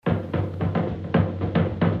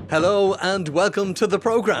Hello and welcome to the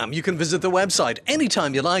programme. You can visit the website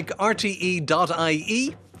anytime you like, rte.ie/Mooney.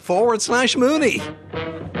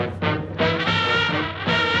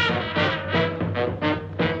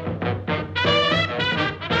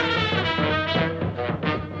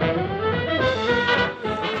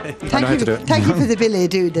 Thank you for the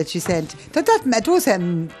billet, dude, that you sent. Those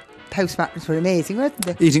house martins were amazing, weren't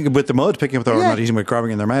they? Eating with the mud, picking up the not eating with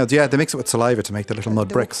grabbing in their mouths. Yeah, they mix it with saliva to make the little mud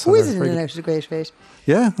bricks. Squeezing it out at a great rate.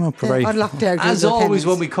 Yeah, very. As always,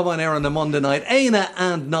 when we come on air on a Monday night, Éanna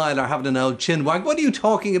and Niall are having an old chin wag. What are you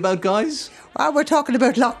talking about, guys? Well, we're talking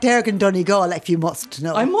about Lough Derg and Donegal, if you must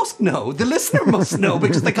know. I must know. The listener must know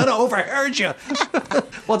because they kind of overheard you.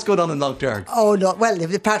 What's going on in Lough Derg? Oh, no. Well,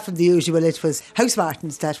 apart from the usual, it was house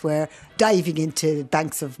martins that were diving into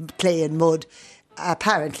banks of clay and mud,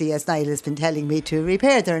 apparently, as Niall has been telling me, to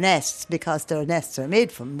repair their nests because their nests are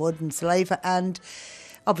made from mud and saliva, and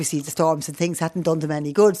obviously the storms and things hadn't done them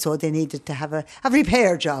any good, so they needed to have a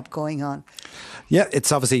repair job going on. Yeah,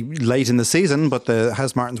 it's obviously late in the season, but the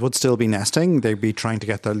house martins would still be nesting. They'd be trying to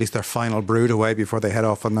get at least their final brood away before they head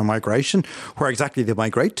off on their migration. Where exactly they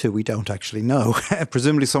migrate to, we don't actually know.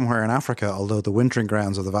 Presumably somewhere in Africa, although the wintering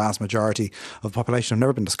grounds of the vast majority of the population have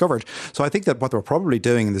never been discovered. So I think that what they're probably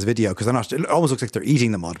doing in this video, because it almost looks like they're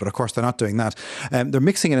eating the mud, but of course they're not doing that. They're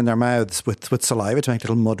mixing it in their mouths with saliva to make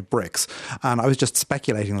little mud bricks. And I was just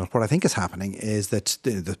speculating that what I think is happening is that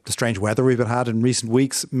the strange weather we've had in recent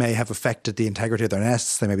weeks may have affected the integrity of their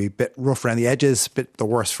nests. They may be a bit rough around the edges, a bit the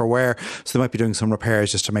worse for wear. So they might be doing some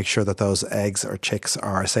repairs just to make sure that those eggs or chicks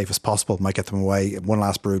are as safe as possible. Might get them away one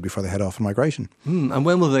last brood before they head off on migration. And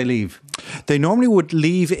when will they leave? They normally would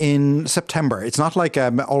leave in September. It's not like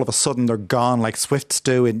all of a sudden they're gone like swifts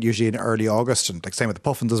do, usually in early August, and like same with the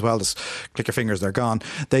puffins as well. Just click your fingers, they're gone.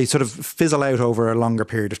 They sort of fizzle out over a longer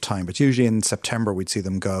period of time, but usually in September we'd see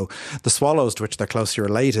them go. The swallows, to which they're closely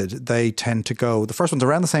related, they tend to go, the first one's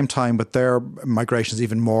around the same time, but their migration is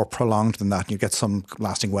even more prolonged than that, and you get some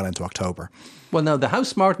lasting well into October. Well, now, the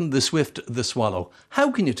house martin, the swift, the swallow, how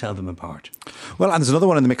can you tell them apart? Well, and there's another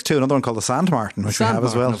one in the mix too, another one called the sand martin, which we have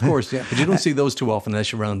as well. Of course, yeah. But you don't see those too often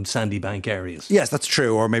unless you're around sandy bank areas. Yes, that's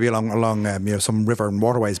true, or maybe along some river and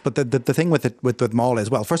waterways. But the thing with them all is,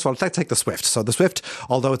 well, first of all, let's take the swift. So the swift,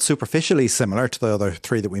 although it's superficially similar to the other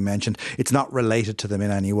three that we mentioned, it's not related to them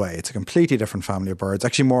in any way. It's a completely different family of birds,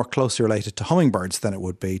 actually more closely related to hummingbirds than it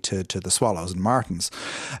would be to the swallows and martins.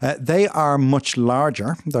 They are much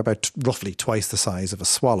larger. They're about roughly twice the size of a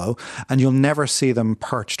swallow, and you'll never see them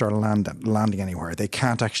perched or landing anywhere. They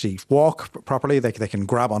can't actually walk properly. They can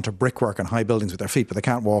grab onto brickwork and high buildings with their feet, but they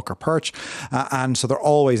can't walk or perch. And so they're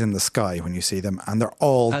always in the sky when you see them, and they're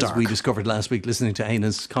all dark. As we discovered last week listening to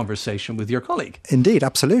Éanna's conversation with your colleague. Indeed,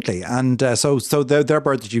 absolutely. And so they're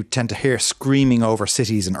birds that you tend to hear screaming over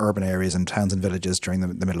cities and urban areas and towns and villages during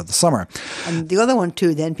the middle of the summer. And the other one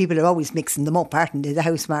too, then, people are always mixing them up, aren't they? The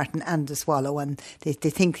house martin and the swallow, and they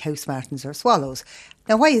think house martins are swallows.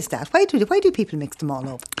 Now, why is that? Why do people mix them all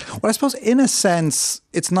up? Well, I suppose in a sense,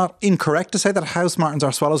 it's not incorrect to say that house martins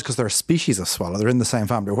are swallows because they're a species of swallow. They're in the same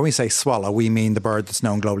family. When we say swallow, we mean the bird that's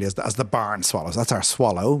known globally as the barn swallows. That's our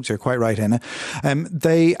swallow. So you're quite right, Éanna.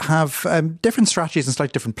 They have different strategies and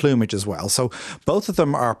slightly different plumage as well. So both of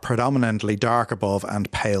them are predominantly dark above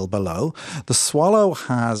and pale below. The swallow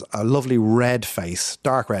has a lovely red face,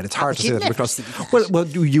 dark red. It's hard to see that because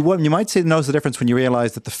you might notice the difference when you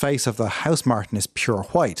realise that the face of the house martin is pure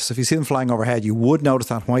white. So if you see them flying overhead, you would notice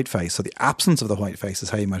that white face. So the absence of the white face is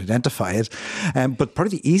how you might identify it. But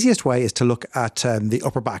probably the easiest way is to look at the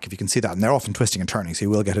upper back, if you can see that. And they're often twisting and turning, so you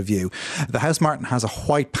will get a view. The house martin has a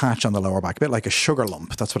white patch on the lower back, a bit like a sugar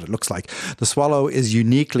lump. That's what it looks like. The swallow is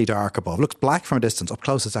uniquely dark above. It looks black from a distance. Up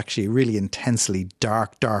close, it's actually really intensely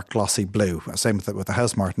dark, glossy blue. Same with the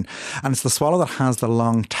house martin. And it's the swallow that has the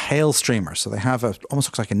long tail streamer. So they have almost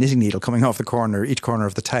looks like a knitting needle coming off each corner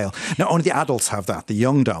of the tail. Now, only the adults have that. The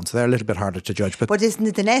young don't, so they're a little bit harder to judge. But isn't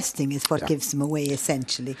it the nesting is what gives them away,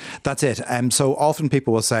 essentially? That's it. So often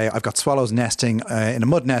people will say, I've got swallows nesting in a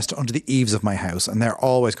mud nest under the eaves of my house, and they're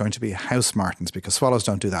always going to be house martins because swallows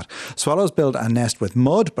don't do that. Swallows build a nest with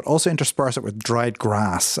mud, but also intersperse it with dried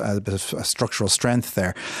grass, a bit of structural strength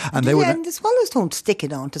there. And and the swallows don't stick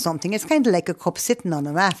it onto something. It's kind of like a cup sitting on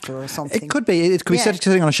a rafter or something. It could be. It could be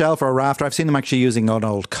sitting on a shelf or a rafter. I've seen them actually using an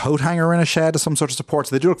old coat hanger in a shed as some sort of support.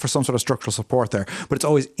 So they do look for some sort of structural support there, but it's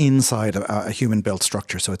always inside a human-built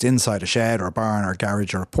structure. So it's inside a shed or a barn or a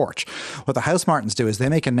garage or a porch. What the house martins do is they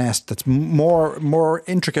make a nest that's more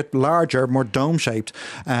intricate, larger, more dome-shaped,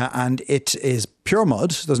 and it is pure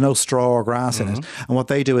mud. There's no straw or grass in it. And what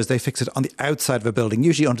they do is they fix it on the outside of a building,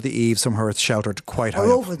 usually under the eave, somewhere it's sheltered quite high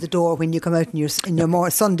or over the door when you come out in your more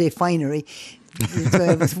Sunday finery.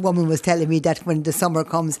 So a woman was telling me that when the summer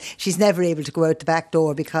comes, she's never able to go out the back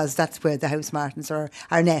door because that's where the house martins are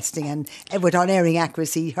nesting. And with unerring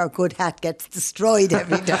accuracy, her good hat gets destroyed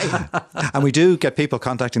every time. And we do get people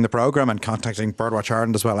contacting the programme and contacting Birdwatch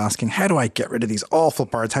Ireland as well, asking, how do I get rid of these awful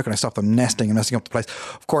birds? How can I stop them nesting and messing up the place?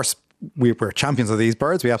 Of course, we're champions of these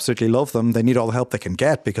birds. We absolutely love them. They need all the help they can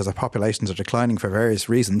get because our populations are declining for various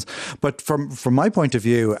reasons. But from my point of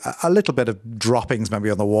view, a little bit of droppings maybe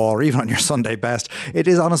on the wall or even on your Sunday best, it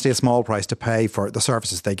is honestly a small price to pay for the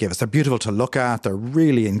services they give us. They're beautiful to look at. They're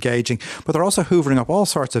really engaging. But they're also hoovering up all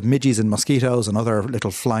sorts of midges and mosquitoes and other little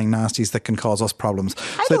flying nasties that can cause us problems.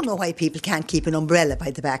 I don't know why people can't keep an umbrella by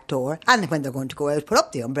the back door, and when they're going to go out, put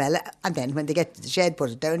up the umbrella, and then when they get to the shed, put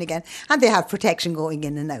it down again, and they have protection going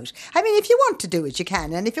in and out. I mean, if you want to do it, you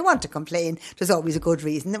can. And if you want to complain, there's always a good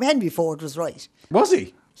reason. Henry Ford was right. Was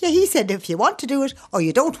he? Yeah, he said if you want to do it or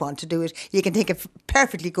you don't want to do it, you can think of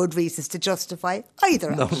perfectly good reasons to justify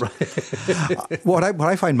either. No, right. What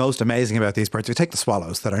I find most amazing about these birds, we take the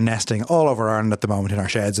swallows that are nesting all over Ireland at the moment in our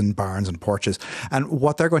sheds and barns and porches. And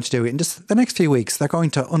what they're going to do in just the next few weeks, they're going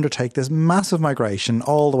to undertake this massive migration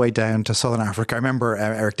all the way down to southern Africa. I remember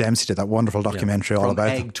Eric Dempsey did that wonderful documentary all about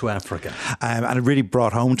egg to Africa. And it really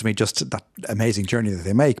brought home to me just that amazing journey that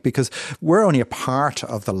they make, because we're only a part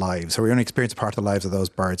of the lives, or we only experience a part of the lives of those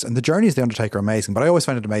birds. And the journeys they undertake are amazing. But I always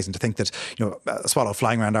find it amazing to think that, a swallow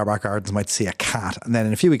flying around our back gardens might see a cat, and then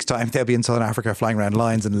in a few weeks' time they'll be in southern Africa flying around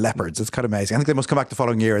lions and leopards. It's kind of amazing. I think they must come back the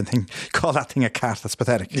following year and call that thing a cat. That's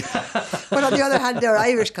pathetic. But on the other hand, they're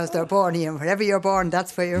Irish because they're born here. Wherever you're born,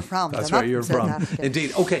 that's where you're from. That's where you're from.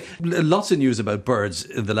 Indeed. Okay, lots of news about birds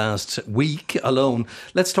in the last week alone.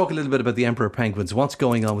 Let's talk a little bit about the emperor penguins. What's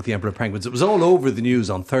going on with the emperor penguins? It was all over the news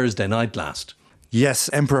on Thursday night last. Yes,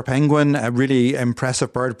 emperor penguin, a really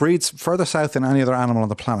impressive bird, breeds further south than any other animal on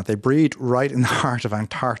the planet. They breed right in the heart of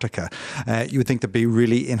Antarctica. You would think they'd be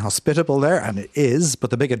really inhospitable there, and it is, but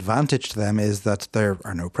the big advantage to them is that there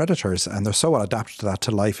are no predators, and they're so well adapted to that,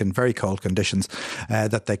 to life in very cold conditions,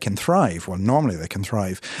 that they can thrive. Well, normally they can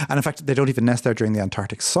thrive. And in fact, they don't even nest there during the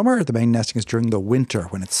Antarctic summer. The main nesting is during the winter,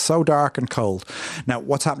 when it's so dark and cold. Now,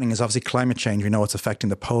 what's happening is obviously climate change. We know it's affecting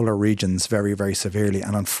the polar regions very, very severely,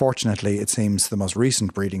 and unfortunately, it seems the most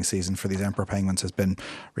recent breeding season for these emperor penguins has been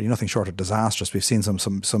really nothing short of disastrous. We've seen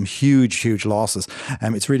some huge losses.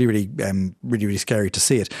 It's really scary to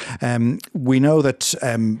see it. We know that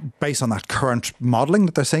based on that current modelling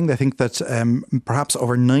that they're saying, they think that perhaps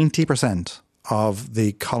over 90% of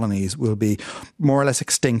the colonies will be more or less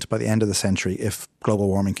extinct by the end of the century if global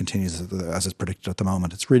warming continues as is predicted at the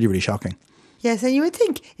moment. It's really shocking. Yes, and you would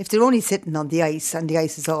think if they're only sitting on the ice and the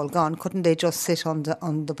ice is all gone, couldn't they just sit on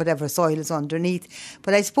the whatever soil is underneath?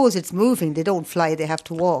 But I suppose it's moving. They don't fly, they have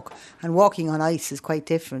to walk. And walking on ice is quite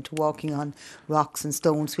different to walking on rocks and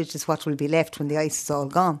stones, which is what will be left when the ice is all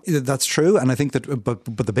gone. That's true. And I think that, but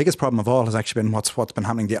the biggest problem of all has actually been what's been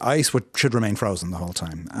happening. The ice should remain frozen the whole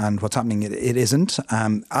time. And what's happening, it isn't.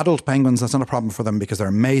 Adult penguins, that's not a problem for them because they're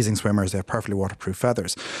amazing swimmers. They have perfectly waterproof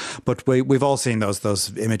feathers. But we've all seen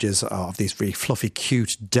those images of these really fluffy,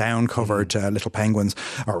 cute, down-covered little penguins,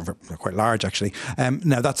 or they're quite large actually.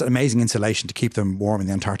 Now that's an amazing insulation to keep them warm in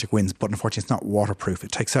the Antarctic winds, but unfortunately it's not waterproof.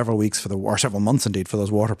 It takes several weeks or several months indeed for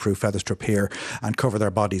those waterproof feathers to appear and cover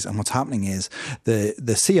their bodies. And what's happening is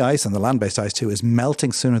the sea ice and the land-based ice too is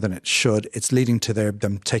melting sooner than it should. It's leading to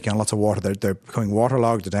them taking on lots of water. They're becoming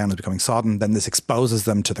waterlogged. The down is becoming sodden. Then this exposes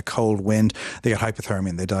them to the cold wind. They get hypothermia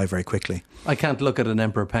and they die very quickly. I can't look at an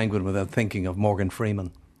emperor penguin without thinking of Morgan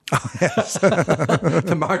Freeman. Oh, yes.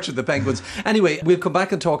 The March of the Penguins. Anyway, we'll come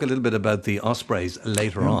back and talk a little bit about the Ospreys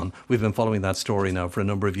later on. We've been following that story now for a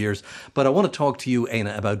number of years. But I want to talk to you,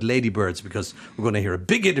 Éanna, about Ladybirds, because we're going to hear a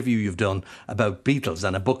big interview you've done about beetles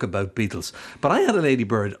and a book about beetles. But I had a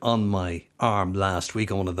ladybird on my arm last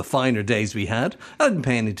week on one of the finer days we had. I didn't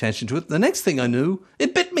pay any attention to it. The next thing I knew,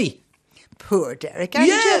 it bit me. Poor Derek, aren't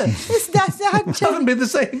you? I haven't been the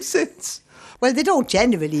same since. Well, they don't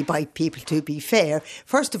generally bite people, to be fair.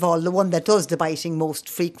 First of all, the one that does the biting most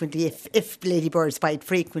frequently, if ladybirds bite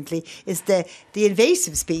frequently, is the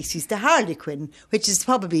invasive species, the harlequin, which is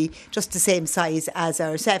probably just the same size as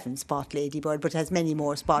our 7-spot ladybird, but has many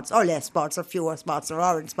more spots, or less spots, or fewer spots, or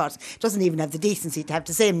orange spots. Doesn't even have the decency to have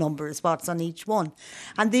the same number of spots on each one.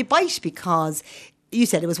 And they bite because you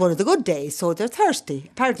said it was one of the good days, so they're thirsty.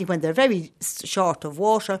 Apparently, when they're very short of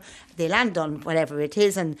water, they land on whatever it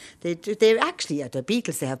is, and they actually, the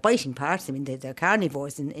beetles, they have biting parts. I mean, they're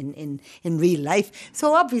carnivores in real life.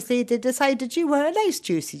 So obviously, they decided you were a nice,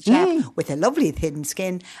 juicy chap with a lovely thin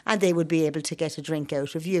skin, and they would be able to get a drink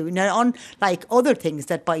out of you. Now, unlike other things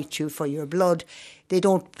that bite you for your blood, they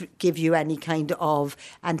don't give you any kind of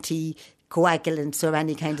coagulants or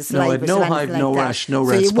any kind of saliva. No, no hive, no rash, no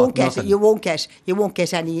red spot, nothing. You won't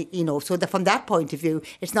get any, so from that point of view,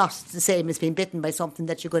 it's not the same as being bitten by something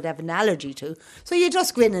that you could have an allergy to. So you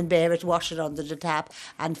just grin and bear it, wash it under the tap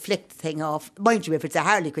and flick the thing off. Mind you, if it's a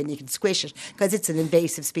harlequin, you can squish it because it's an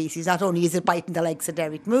invasive species. Not only is it biting the likes of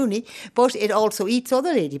Derek Mooney, but it also eats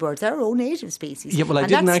other ladybirds, our own native species. Yeah, well, I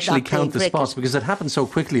didn't actually count the spots because it happened so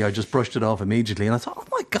quickly, I just brushed it off immediately and I thought, oh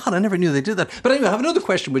my God, I never knew they did that. But anyway, I have another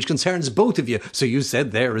question which concerns both of you. So you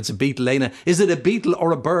said there it's a beetle, Éanna. Is it a beetle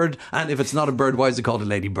or a bird? And if it's not a bird, why is it called a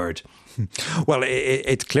ladybird? Well,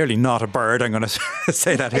 it's clearly not a bird. I'm going to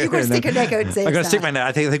say that here. You're going to stick your neck out and say I'm going to stick my neck.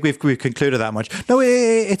 I think we've concluded that much. No,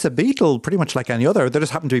 it's a beetle, pretty much like any other. They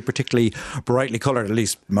just happen to be particularly brightly coloured. At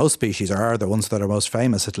least most species are, the ones that are most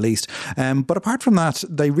famous, at least. But apart from that,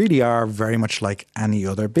 they really are very much like any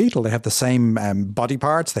other beetle. They have the same body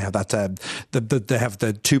parts. They have that. They have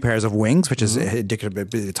the two pairs of wings, which is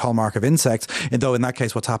indicative. It's hallmark of insects. And though in that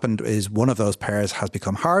case, what's happened is one of those pairs has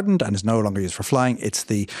become hardened and is no longer used for flying. It's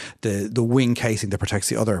the wing casing that protects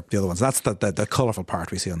the other ones. That's the colourful part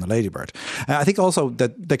we see on the ladybird. I think also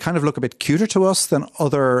that they kind of look a bit cuter to us than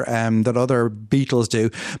other beetles do,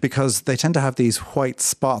 because they tend to have these white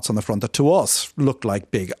spots on the front that to us look like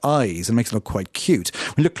big eyes and makes them look quite cute.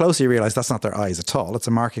 When you look closely, you realise that's not their eyes at all. It's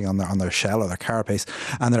a marking on their shell or their carapace,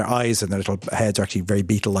 and their eyes and their little heads are actually very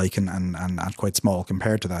beetle-like and quite small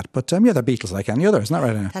compared to that. But they're beetles like any other, isn't that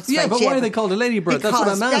right, Éanna? That's yeah, right, but why are they called a ladybird? That's what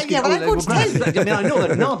I'm asking. Yeah, well, I'm going to tell you. I mean, I know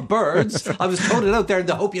they're not birds. I was throwing it out there in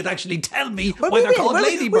the hope you'd actually tell me why they're called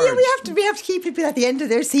ladybirds. We have to keep people at the end of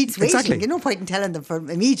their seats waiting. Exactly. There's no point in telling them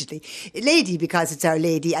immediately. Lady, because it's Our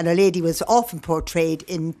Lady, and Our Lady was often portrayed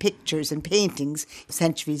in pictures and paintings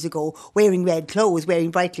centuries ago, wearing red clothes,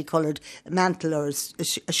 wearing brightly coloured mantle or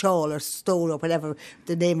a shawl or stole or whatever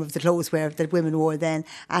the name of the clothes were that women wore then.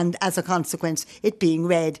 And as a consequence, it being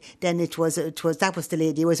red, then that was the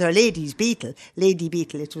lady. It was Our Lady's beetle, Lady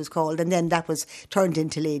Beetle it was called, and then that was turned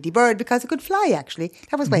into Lady Bird because it could fly, actually.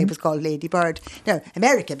 That was why it was called Lady Bird. Now,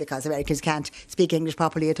 America, because Americans can't speak English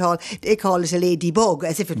properly at all, they call it a ladybug,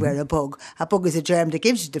 as if it were a bug. A bug is a germ that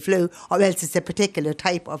gives you the flu, or else it's a particular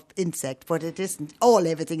type of insect, but it isn't.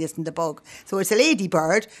 Everything isn't a bug. So it's a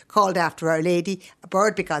ladybird, called after Our Lady, a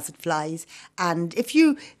bird because it flies. And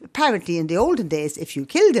apparently in the olden days, if you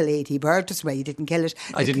killed a ladybird, just why you didn't kill it.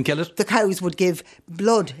 I didn't kill it. The cows would give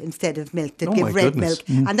blood instead of milk. They'd give red milk.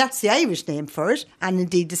 And that's the Irish name for it. And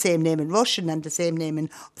indeed the same name in Russian and the same name in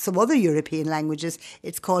some other European languages.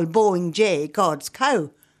 It's called Boeing J, God's cow.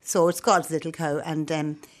 So it's God's little cow.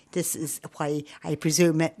 And this is why I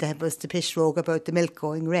presume there was the pish rogue about the milk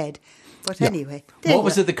going red. But anyway. What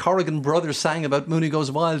was it the Corrigan brothers sang about Mooney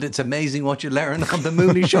Goes Wild? It's amazing what you learn on the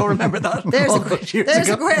Mooney show. Remember that? There's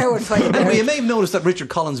a great one for you. Anyway, you may have noticed that Richard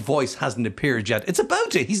Collins' voice hasn't appeared yet. It's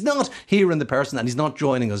about to. He's not here in the person and he's not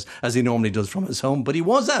joining us as he normally does from his home. But he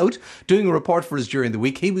was out doing a report for us during the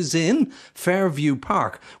week. He was in Fairview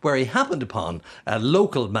Park where he happened upon a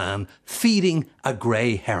local man feeding a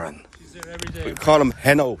grey heron. We call him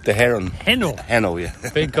Heno, the heron. Heno, yeah.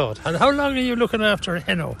 Big God. And how long are you looking after a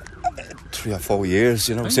Heno? 3 or 4 years,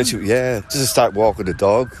 since just start walking the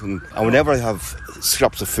dog. And whenever I have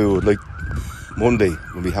scraps of food, like Monday,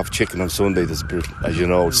 when we have chicken on Sunday, there's a bit, as you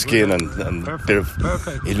know, skin and a bit of...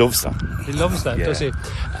 Perfect. He loves that. He loves that, yeah. Does he?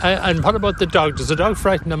 And what about the dog? Does the dog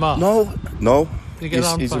frighten him off? No.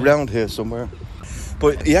 He's around here somewhere.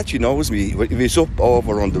 But he actually knows me. If he's up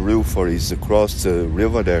over on the roof or he's across the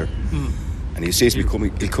river there, and he sees me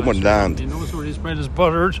coming, he'll come on land. He knows where his bread is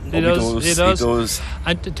buttered. He does.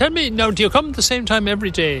 And tell me, now, do you come at the same time every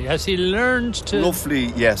day? Has he learned to... Roughly,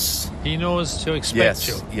 yes. He knows to expect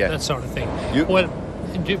you, yeah. That sort of thing.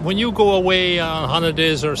 When you go away on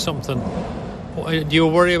holidays or something, do you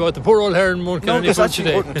worry about the poor old heron won't get any food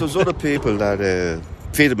today? There's other people that...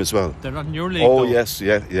 feed him as well. They're not in your league. Oh, though. yes,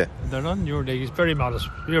 yeah. They're not in your league. He's very modest.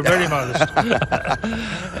 You're very modest.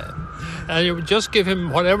 And you just give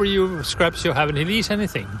him whatever scraps you have, and he'll eat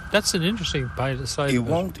anything. That's an interesting side. He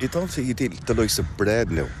won't. I don't think he'd eat the likes of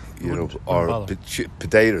bread now, or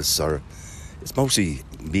potatoes, or it's mostly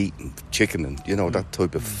meat and chicken and that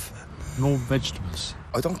type of. No vegetables.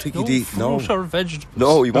 I don't think he'd eat fruit or vegetables.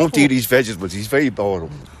 No, he won't eat these vegetables. He's very bored.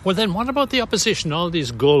 Well, then what about the opposition? All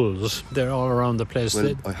these gulls, they're all around the place.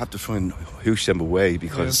 Well, I have to try and hoosh them away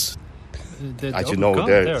because, the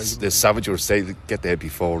savagers say get there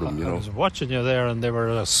before them. I was watching you there, and they were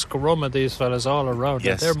a scrum of these fellas all around.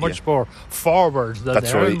 Yes, they're much more forward than the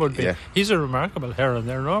heron would be. Yeah. He's a remarkable heron.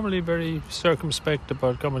 They're normally very circumspect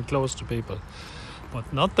about coming close to people.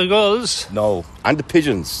 But not the gulls. No. And the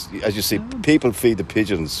pigeons. As you see, people feed the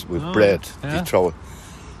pigeons with bread. Yeah. You throw it.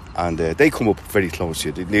 And they come up very close to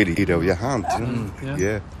you. They nearly eat out your hand. You know?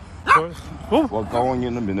 Yeah. Oh. We're going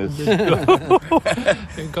in a minute.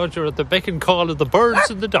 God, you're at the beck and call of the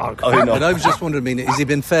birds and the dog. I know. And I was just wondering, I mean, is he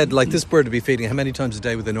been fed like this bird to be feeding? How many times a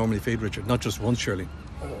day would they normally feed, Richard? Not just once, surely.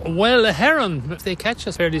 Well, a heron, if they catch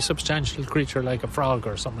a fairly substantial creature like a frog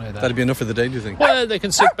or something like that. That'd be enough for the day, do you think? Well, they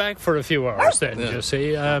can sit back for a few hours then, you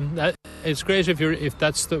see. It's great if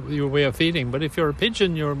that's your way of feeding, but if you're a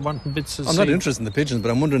pigeon, you're wanting bits of I'm not interested in the pigeons,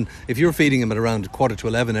 but I'm wondering if you're feeding him at around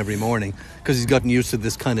 11:15 every morning, because he's gotten used to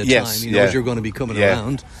this kind of Yes, time, he knows you're going to be coming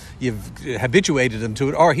around, you've habituated him to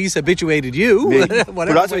it, or he's habituated you. But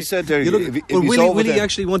as I said there, will he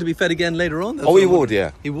actually want to be fed again later on? He would,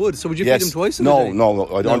 yeah. He would. So would you feed him twice a day? No.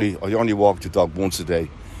 I only walk the dog once a day.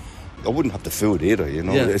 I wouldn't have the food either, you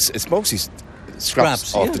know. Yeah. It's mostly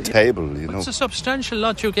scraps off the table, you know. It's a substantial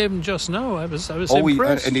lot you gave him just now. I was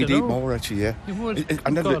impressed. And he'd eat more, actually, yeah. He would.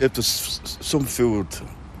 And then if there's some food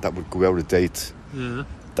that would go out of date, that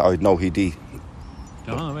I'd know he'd eat.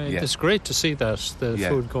 It's great to see that,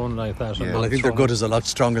 food going like that. Yeah. Well, I think their gut is a lot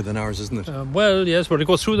stronger than ours, isn't it? Well, yes, but it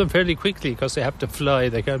goes through them fairly quickly because they have to fly.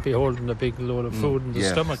 They can't be holding a big load of food in the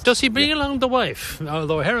stomach. Does he bring along the wife?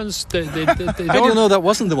 Although herons, they How do you know that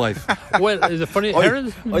wasn't the wife? Well, is it funny?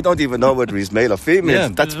 Herons? I don't even know whether he's male or female. Yeah.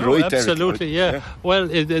 That's right there. Absolutely, yeah. Well,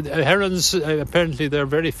 herons, apparently they're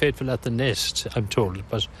very faithful at the nest, I'm told.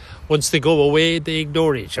 But once they go away, they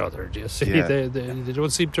ignore each other. Do you see? Yeah. They don't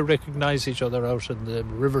seem to recognise each other out in the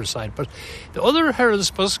riverside. But the other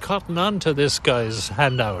herons must cotton on to this guy's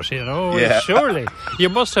handout, you know. Yeah. Surely. You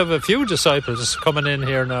must have a few disciples coming in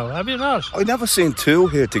here now, have you not? I never seen two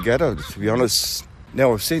here together, to be honest.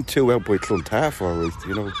 No, I've seen two out by Clontarf, all right,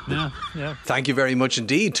 you know. Yeah. Thank you very much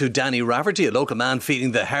indeed to Danny Rafferty, a local man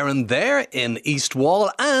feeding the heron there in East Wall,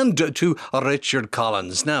 and to Richard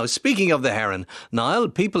Collins. Now, speaking of the heron, Niall,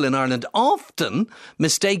 people in Ireland often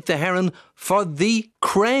mistake the heron for the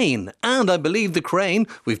crane. And I believe the crane,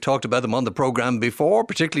 we've talked about them on the programme before,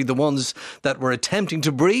 particularly the ones that were attempting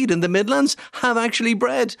to breed in the Midlands, have actually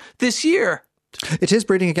bred this year. It is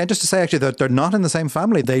breeding again. Just to say, actually, that they're not in the same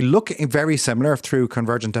family. They look very similar through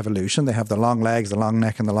convergent evolution. They have the long legs, the long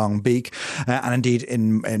neck and the long beak. And indeed,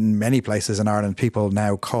 in many places in Ireland, people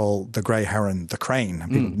now call the grey heron the crane.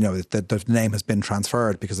 People, you know, the name has been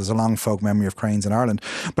transferred because there's a long folk memory of cranes in Ireland.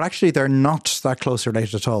 But actually, they're not that closely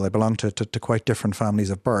related at all. They belong to quite different families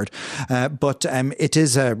of bird. But it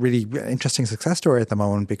is a really interesting success story at the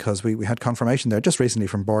moment, because we had confirmation there just recently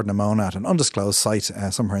from Borden Mona at an undisclosed site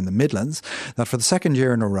somewhere in the Midlands that for the second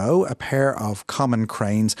year in a row, a pair of common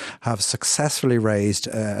cranes have successfully raised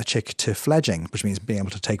a chick to fledging, which means being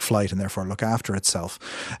able to take flight and therefore look after itself.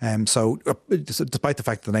 So despite the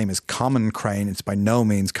fact that the name is common crane, it's by no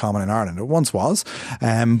means common in Ireland. It once was.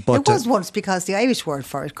 But it was once, because the Irish word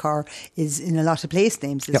for it, Cor, is in a lot of place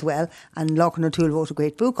names as well. And Lachlan O'Toole wrote a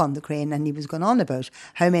great book on the crane, and he was going on about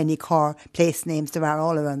how many Cor place names there are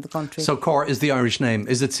all around the country. So Cor is the Irish name.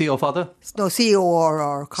 Is it C.O. Fada? No,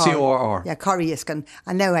 C-O-R-R. C-O-R-R. Yeah, Corriesc.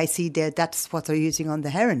 And now I see that that's what they're using on the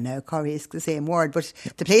heron now, Corriesc, the same word. But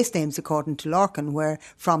the place names, according to Larkin, were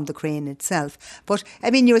from the crane itself. But,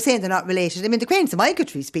 I mean, you were saying they're not related. I mean, the crane's a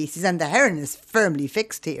migratory species and the heron is firmly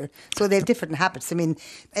fixed here. So they have different habits. I mean,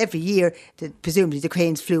 every year, presumably the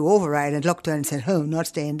cranes flew over Ireland, looked down and said, oh, not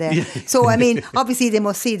staying there. So, I mean, obviously they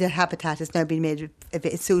must see their habitat has now been made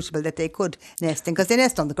suitable that they could nest in, because they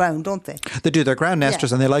nest on the ground, don't they? They do. They're ground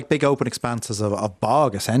nesters, and they like big open expanses of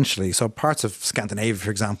bog, essentially. So parts of Scandinavia, for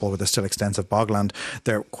example, where there's still extensive bogland,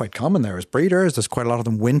 they're quite common there as breeders. There's quite a lot of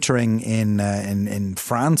them wintering in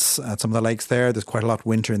France at some of the lakes there. There's quite a lot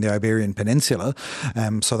winter in the Iberian Peninsula.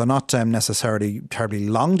 So they're not necessarily terribly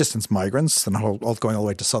long distance migrants. They're not all going all the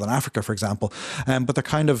way to southern Africa, for example. But they're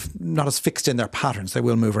kind of not as fixed in their patterns. They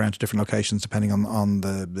will move around to different locations depending on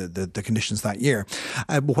the conditions that year.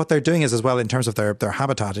 But what they're doing is, as well, in terms of their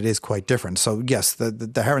habitat, it is quite different. So yes,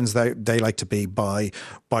 the herons, they like to be by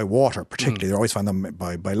water, particularly. They always find them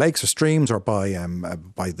by lakes or streams or by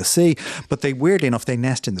the sea. But they, weirdly enough, they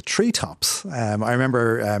nest in the treetops. I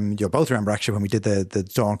remember, you'll both remember actually, when we did the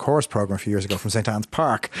Dawn Chorus programme a few years ago from St. Anne's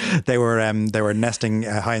Park, they were nesting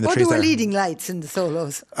high in the trees. They were there. leading lights in the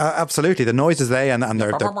solos. Absolutely, the noises and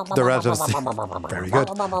their relatives. Very good.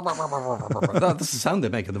 That's the sound they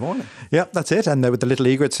make in the morning. Yeah, that's it. And with the little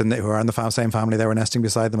egrets who are in the same family, they were nesting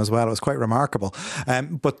beside them as well. It was quite remarkable.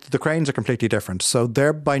 But the cranes are completely different. So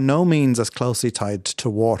they're by no means as closely tied to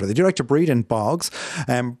water. They do like to breed in bogs,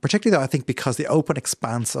 particularly though I think because the open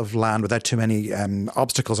expanse of land without too many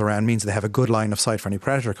obstacles around means they have a good line of sight for any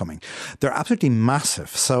predator coming. They're absolutely massive.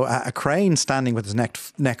 So a crane standing with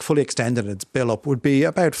its neck fully extended and its bill up would be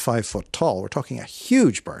about 5 foot tall. We're talking a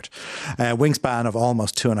huge bird. Wingspan of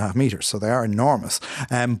almost 2.5 metres, so they are enormous.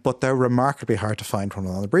 But they're remarkably hard to find from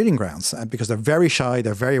on the breeding grounds because they're very shy,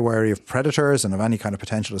 they're very wary of predators and of any kind of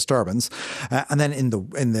potential disturbance. And then in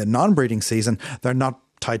the non-breeding season, they're not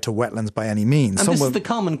tied to wetlands by any means. And this is the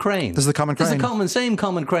common crane. This is the common crane. This is the same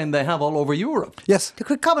common crane they have all over Europe. Yes.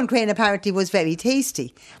 The common crane apparently was very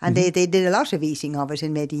tasty, and they did a lot of eating of it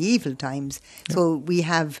in medieval times. Yeah. So we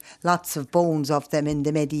have lots of bones of them in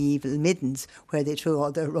the medieval middens where they threw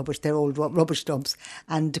all their rubbish, their old rubbish dumps,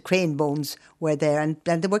 and the crane bones were there, and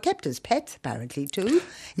they were kept as pets apparently too.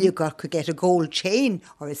 You could get a gold chain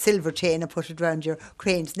or a silver chain and put it around your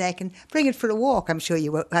crane's neck and bring it for a walk. I'm sure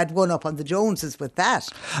you had one up on the Joneses with that.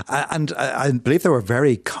 And I believe they were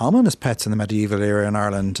very common as pets in the medieval era in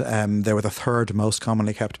Ireland. They were the third most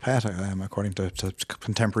commonly kept pet, according to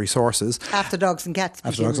contemporary sources. After dogs and cats.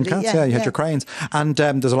 After dogs and cats, yeah, you had your cranes. And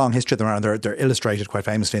there's a long history of them around. They're illustrated quite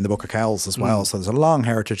famously in the Book of Kells as well. So there's a long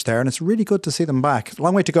heritage there, and it's really good to see them back. A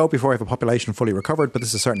long way to go before we have a population fully recovered, but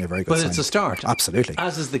this is certainly a very good sign. But it's a start. Absolutely.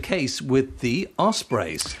 As is the case with the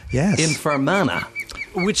Ospreys. Yes. In Fermanagh,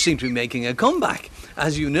 which seem to be making a comeback.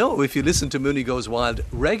 As you know, if you listen to Mooney Goes Wild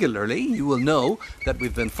regularly, you will know that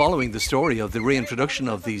we've been following the story of the reintroduction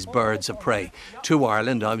of these birds of prey to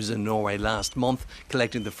Ireland. I was in Norway last month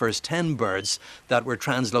collecting the first 10 birds that were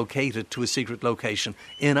translocated to a secret location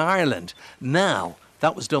in Ireland. Now,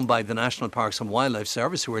 that was done by the National Parks and Wildlife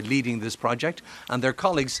Service, who are leading this project, and their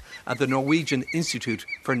colleagues at the Norwegian Institute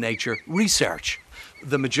for Nature Research.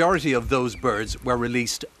 The majority of those birds were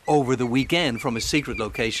released over the weekend from a secret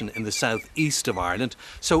location in the southeast of Ireland.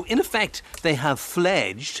 So in effect, they have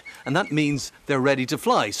fledged, and that means they're ready to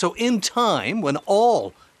fly. So in time, when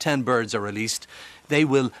all 10 birds are released, they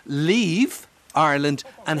will leave Ireland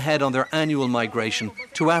and head on their annual migration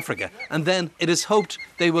to Africa. And then it is hoped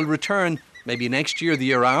they will return maybe next year, the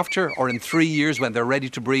year after, or in 3 years when they're ready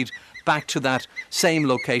to breed, back to that same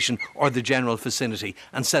location or the general vicinity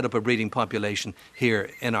and set up a breeding population here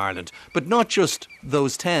in Ireland. But not just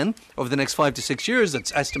those 10. Over the next 5 to 6 years,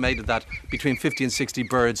 it's estimated that between 50 and 60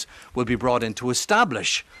 birds will be brought in to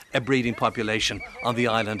establish a breeding population on the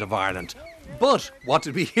island of Ireland. But what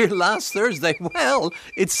did we hear last Thursday? Well,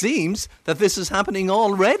 it seems that this is happening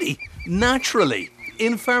already, naturally,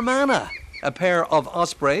 in Fermanagh. A pair of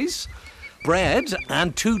ospreys bred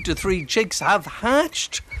and 2 to 3 chicks have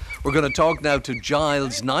hatched. We're going to talk now to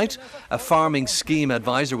Giles Knight, a farming scheme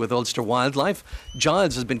advisor with Ulster Wildlife.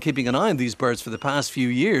 Giles has been keeping an eye on these birds for the past few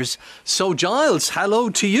years. So Giles,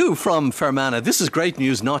 hello to you from Fermanagh. This is great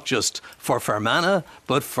news, not just for Fermanagh,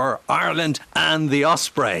 but for Ireland and the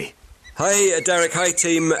osprey. Hi, Derek. Hi,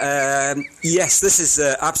 team. Yes, this is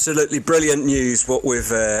absolutely brilliant news, what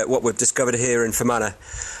we've discovered here in Fermanagh.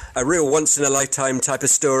 A real once-in-a-lifetime type of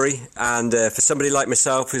story. And for somebody like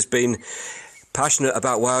myself who's been passionate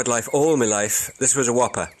about wildlife all my life, this was a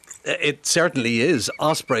whopper. It certainly is.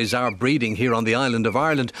 Ospreys are breeding here on the island of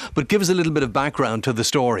Ireland, but give us a little bit of background to the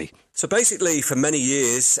story. So basically, for many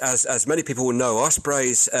years, as many people will know,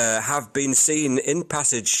 ospreys have been seen in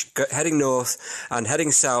passage heading north and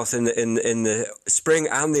heading south in the spring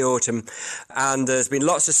and the autumn, and there's been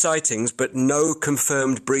lots of sightings, but no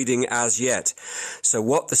confirmed breeding as yet. So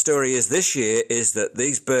what the story is this year is that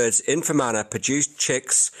these birds in Fermanagh produced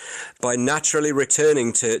chicks by naturally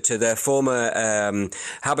returning to their former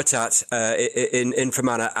habitat in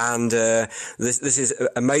Fermanagh, and this is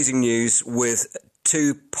amazing news with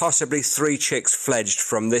 2, possibly 3 chicks fledged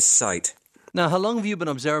from this site. Now, how long have you been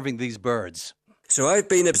observing these birds? So I've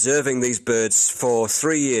been observing these birds for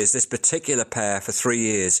 3 years, this particular pair for 3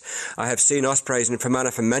 years. I have seen ospreys in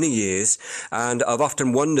Fermanagh for many years, and I've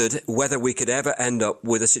often wondered whether we could ever end up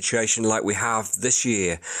with a situation like we have this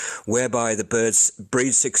year, whereby the birds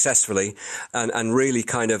breed successfully and really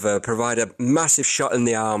kind of provide a massive shot in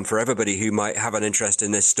the arm for everybody who might have an interest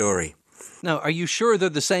in this story. Now, are you sure they're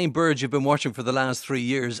the same birds you've been watching for the last 3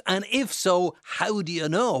 years? And if so, how do you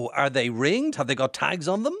know? Are they ringed? Have they got tags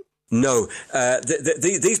on them? No,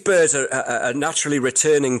 these birds are naturally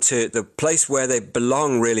returning to the place where they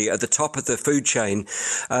belong, really, at the top of the food chain.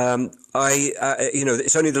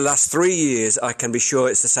 it's only the last 3 years I can be sure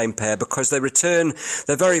it's the same pair, because they return.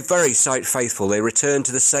 They're very, very site faithful. They return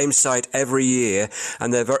to the same site every year,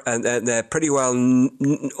 and they're pretty well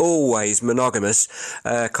always monogamous.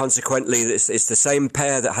 Consequently, it's the same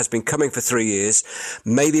pair that has been coming for 3 years.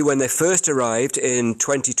 Maybe when they first arrived in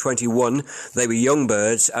 2021, they were young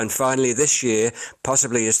birds, and finally this year,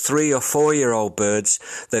 possibly as 3 or 4 year old birds,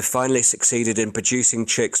 they've finally succeeded in producing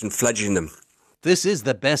chicks and fledging them. This is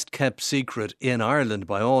the best kept secret in Ireland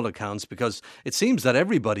by all accounts, because it seems that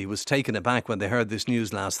everybody was taken aback when they heard this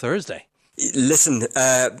news last Thursday. Listen,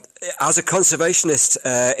 as a conservationist,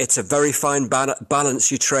 it's a very fine balance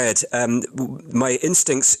you tread. My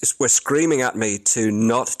instincts were screaming at me to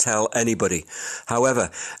not tell anybody. However,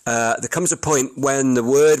 there comes a point when the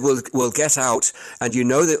word will get out, and you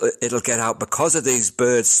know that it'll get out because of these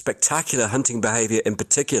birds' spectacular hunting behaviour in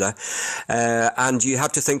particular. And you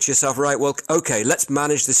have to think to yourself, right, well, okay, let's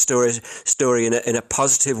manage this story in a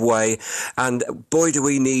positive way. And boy, do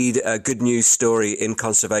we need a good news story in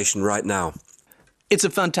conservation right now. It's a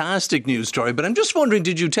fantastic news story, but I'm just wondering,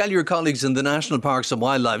 did you tell your colleagues in the National Parks and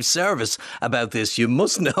Wildlife Service about this? You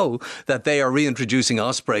must know that they are reintroducing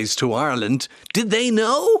ospreys to Ireland. Did they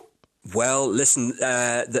know? Well, listen,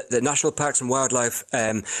 the National Parks and Wildlife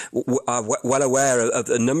are well aware of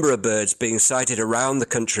a number of birds being sighted around the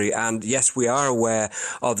country, and yes, we are aware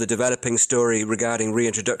of the developing story regarding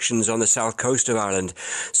reintroductions on the south coast of Ireland.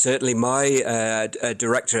 Certainly my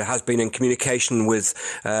director has been in communication with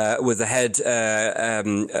the head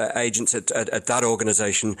agents at that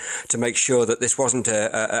organisation to make sure that this wasn't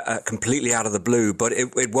a completely out of the blue, but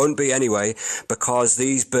it won't be anyway, because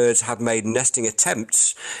these birds have made nesting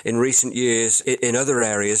attempts in recent years in other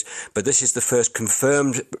areas, but this is the first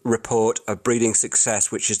confirmed report of breeding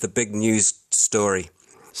success, which is the big news story.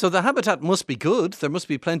 So the habitat must be good. There must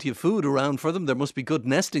be plenty of food around for them. There must be good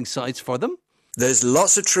nesting sites for them. There's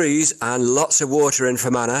lots of trees and lots of water in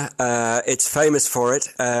Lamhna. It's famous for it.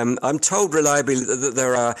 I'm told reliably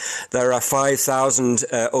that there are 5,000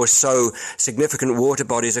 or so significant water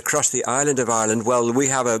bodies across the island of Ireland. Well, we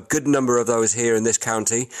have a good number of those here in this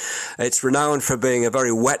county. It's renowned for being a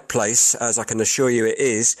very wet place, as I can assure you it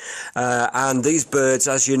is. And these birds,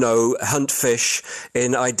 as you know, hunt fish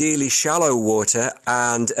in ideally shallow water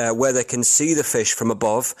and where they can see the fish from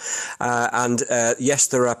above. Yes,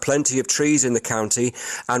 there are plenty of trees in the county,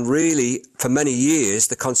 and really for many years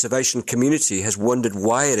the conservation community has wondered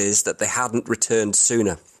why it is that they hadn't returned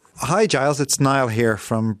sooner. Hi Giles, it's Niall here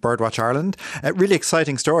from Birdwatch Ireland. A really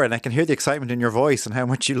exciting story, and I can hear the excitement in your voice and how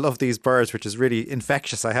much you love these birds, which is really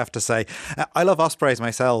infectious, I have to say. I love ospreys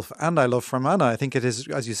myself, and I love Lamhna. I think it is,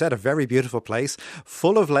 as you said, a very beautiful place,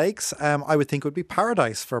 full of lakes. I would think it would be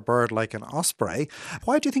paradise for a bird like an osprey.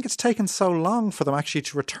 Why do you think it's taken so long for them actually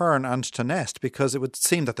to return and to nest? Because it would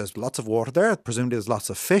seem that there's lots of water there, presumably there's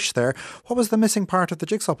lots of fish there. What was the missing part of the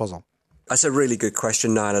jigsaw puzzle? That's a really good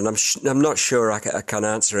question, Niall, and I'm not sure I can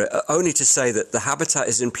answer it. Only to say that the habitat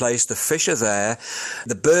is in place, the fish are there,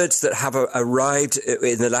 the birds that have arrived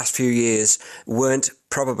in the last few years weren't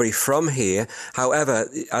probably from here. However,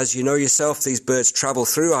 as you know yourself, these birds travel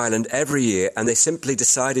through Ireland every year, and they simply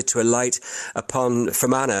decided to alight upon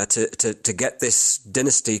Lamhna to get this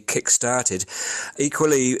dynasty kick-started.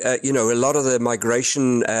 Equally, a lot of the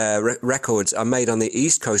migration records are made on the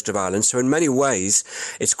east coast of Ireland, so in many ways,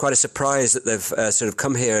 it's quite a surprise that they've sort of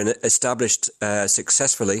come here and established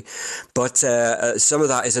successfully. But some of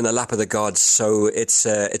that is in the lap of the gods, so it's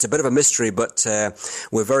a bit of a mystery, but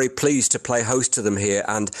we're very pleased to play host to them here.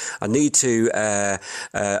 And I need to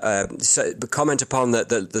comment upon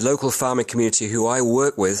the local farming community who I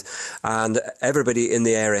work with, and everybody in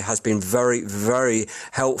the area has been very, very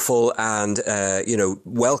helpful and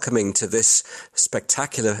welcoming to this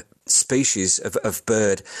spectacular species of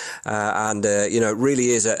bird, it really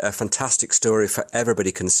is a fantastic story for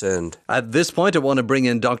everybody concerned. At this point, I want to bring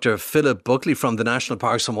in Dr. Philip Buckley from the National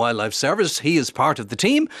Parks and Wildlife Service. He is part of the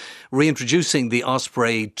team reintroducing the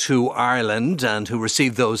osprey to Ireland, and who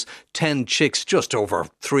received those 10 chicks just over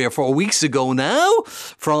 3 or 4 weeks ago now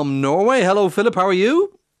from Norway. Hello, Philip, how are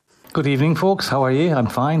you? Good evening, folks. How are you? I'm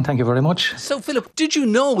fine, thank you very much. So, Philip, did you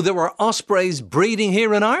know there were ospreys breeding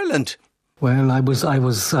here in Ireland? Well, I was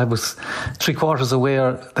 3/4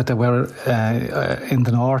 aware that they were in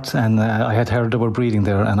the north, and I had heard they were breeding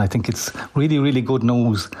there, and I think it's really, really good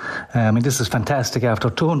news. This is fantastic. After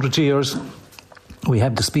 200 years, we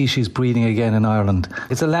have the species breeding again in Ireland.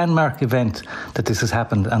 It's a landmark event that this has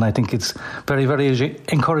happened, and I think it's very, very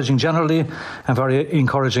encouraging generally, and very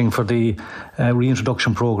encouraging for the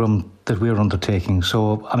reintroduction programme that we're undertaking.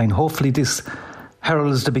 So, hopefully this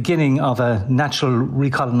heralds the beginning of a natural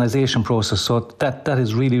recolonisation process. So that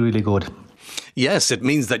is really, really good. Yes, it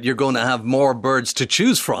means that you're going to have more birds to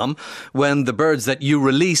choose from when the birds that you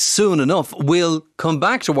release soon enough will come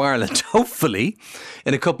back to Ireland, hopefully,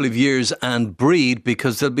 in a couple of years and breed,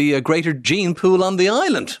 because there'll be a greater gene pool on the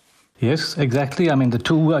island. Yes, exactly. I mean, the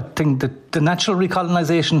two, I think that the natural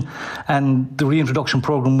recolonisation and the reintroduction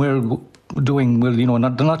programme we're doing will, they're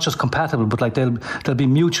not just compatible, but like they'll be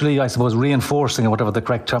mutually, I suppose, reinforcing, or whatever the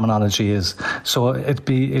correct terminology is. So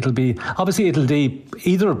it'll be obviously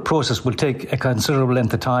either process will take a considerable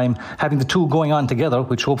length of time. Having the two going on together,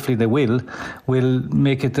 which hopefully they will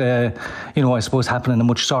make it, I suppose, happen in a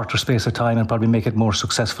much shorter space of time and probably make it more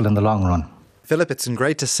successful in the long run. Philip, it's been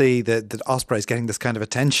great to see that Ospreys getting this kind of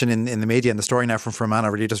attention in the media, and the story now from Fermanagh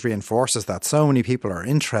really just reinforces that. So many people are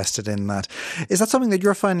interested in that. Is that something that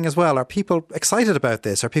you're finding as well? Are people excited about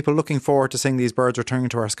this? Are people looking forward to seeing these birds returning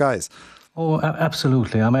to our skies? Oh,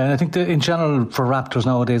 absolutely. I mean, I think that in general for raptors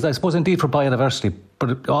nowadays, I suppose indeed for biodiversity,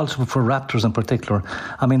 but also for raptors in particular,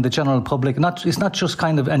 I mean, the general public, it's not just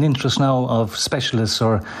kind of an interest now of specialists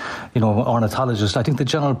or, ornithologists. I think the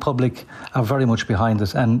general public are very much behind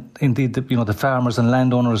it. And indeed, the farmers and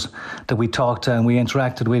landowners that we talked to and we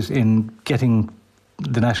interacted with in getting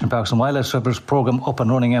the National Parks and Wildlife Service programme up and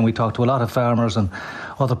running, and we talked to a lot of farmers and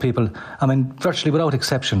other people. I mean, virtually without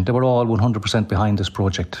exception, they were all 100% behind this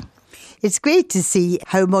project. It's great to see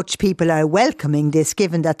how much people are welcoming this,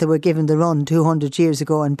 given that they were given the run 200 years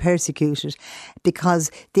ago and persecuted,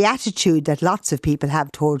 because the attitude that lots of people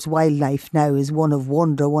have towards wildlife now is one of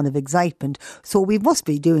wonder, one of excitement. So we must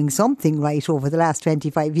be doing something right over the last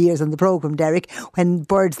 25 years on the programme, Derek, when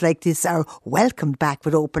birds like this are welcomed back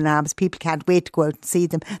with open arms. People can't wait to go out and see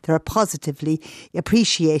them. They're positively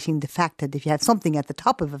appreciating the fact that if you have something at the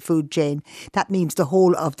top of a food chain, that means the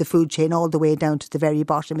whole of the food chain all the way down to the very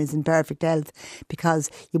bottom is in perfect health, because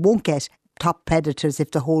you won't get top predators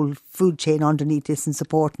if the whole food chain underneath isn't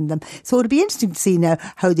supporting them. So it'll be interesting to see now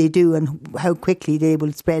how they do and how quickly they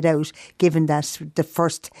will spread out, given that the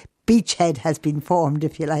first beachhead has been formed,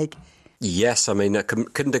 if you like. Yes, I mean, I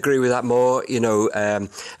couldn't agree with that more, and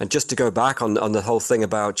just to go back on the whole thing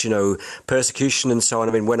about, persecution and so on.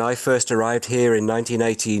 I mean, when I first arrived here in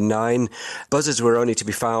 1989, buzzards were only to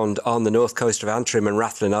be found on the north coast of Antrim and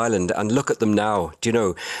Rathlin Island, and look at them now,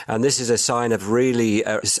 and this is a sign of really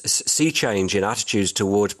sea change in attitudes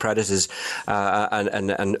towards predators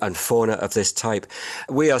and fauna of this type.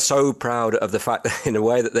 We are so proud of the fact that, in a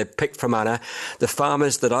way, that they picked Fermanagh. The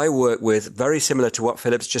farmers that I work with, very similar to what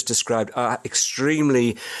Philip's just described, are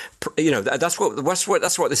extremely, that's what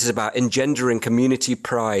this is about, engendering community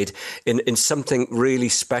pride in something really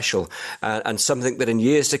special, and something that in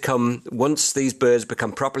years to come, once these birds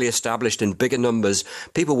become properly established in bigger numbers,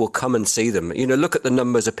 people will come and see them. Look at the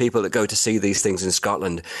numbers of people that go to see these things in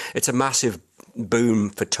Scotland. It's a massive boom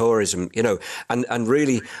for tourism, and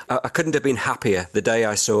really, I couldn't have been happier the day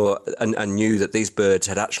I saw and knew that these birds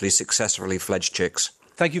had actually successfully fledged chicks.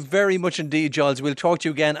 Thank you very much indeed, Giles. We'll talk to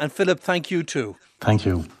you again. And Philip, thank you too. Thank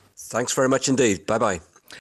you. Thanks very much indeed. Bye-bye.